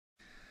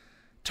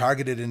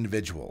targeted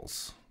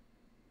individuals.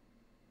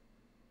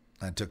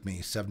 That took me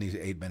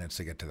 78 minutes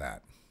to get to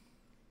that.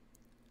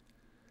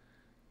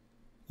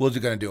 We're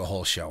going to do a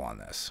whole show on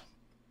this.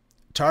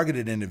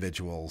 Targeted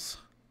individuals,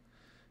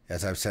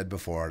 as I've said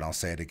before, and I'll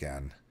say it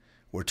again,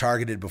 were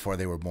targeted before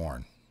they were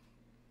born,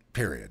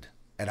 period.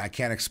 And I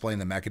can't explain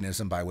the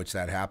mechanism by which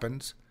that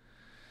happens.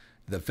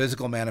 The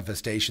physical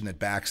manifestation that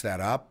backs that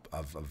up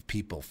of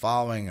people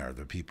following, or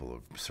the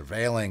people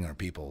surveilling, or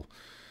people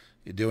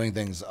doing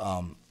things,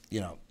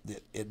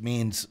 it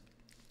means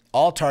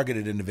all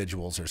targeted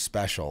individuals are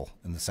special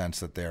in the sense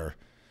that they're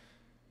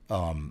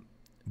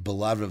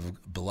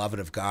beloved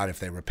of God if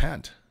they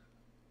repent.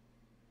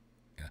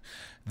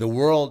 The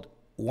world,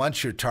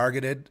 once you're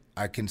targeted,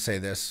 I can say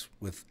this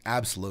with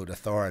absolute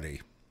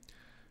authority.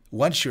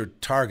 Once you're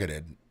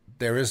targeted,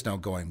 there is no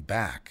going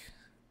back.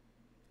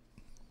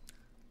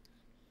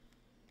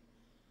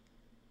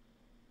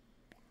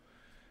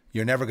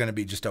 You're never going to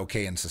be just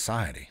okay in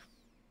society.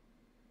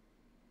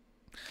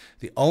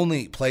 The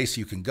only place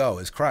you can go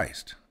is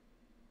Christ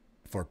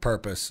for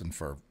purpose and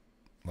for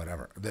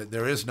whatever.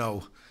 There is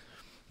no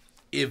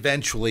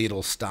eventually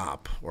it'll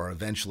stop, or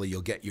eventually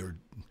you'll get your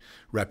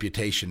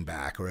reputation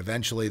back, or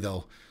eventually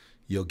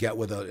you'll get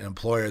with an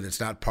employer that's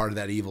not part of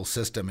that evil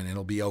system and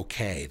it'll be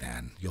okay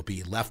then. You'll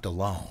be left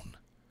alone.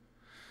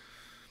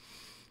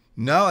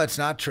 No, it's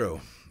not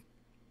true.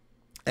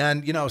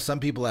 And, some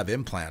people have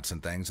implants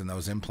and things, and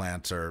those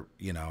implants are,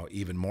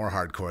 even more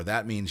hardcore.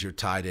 That means you're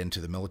tied into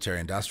the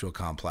military-industrial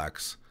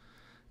complex,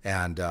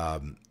 and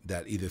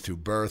that either through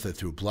birth or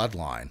through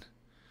bloodline,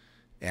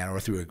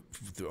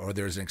 or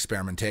there's an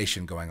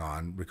experimentation going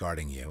on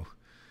regarding you.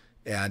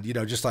 And,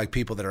 just like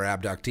people that are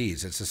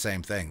abductees, it's the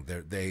same thing.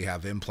 They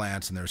have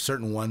implants, and there are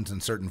certain ones in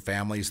certain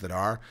families that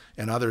are,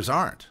 and others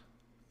aren't.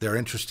 They're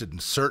interested in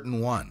certain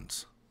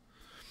ones.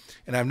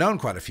 And I've known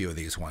quite a few of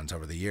these ones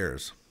over the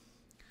years.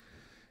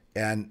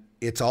 And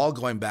it's all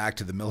going back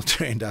to the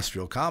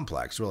military-industrial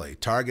complex, really.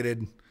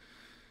 Targeted,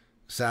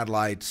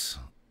 satellites,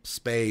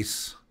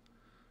 space,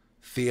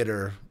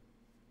 theater,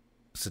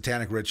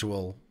 satanic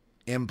ritual,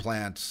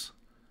 implants,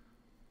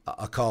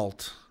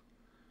 occult,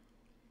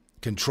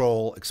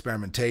 control,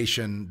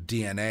 experimentation,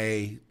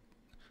 DNA,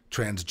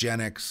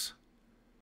 transgenics,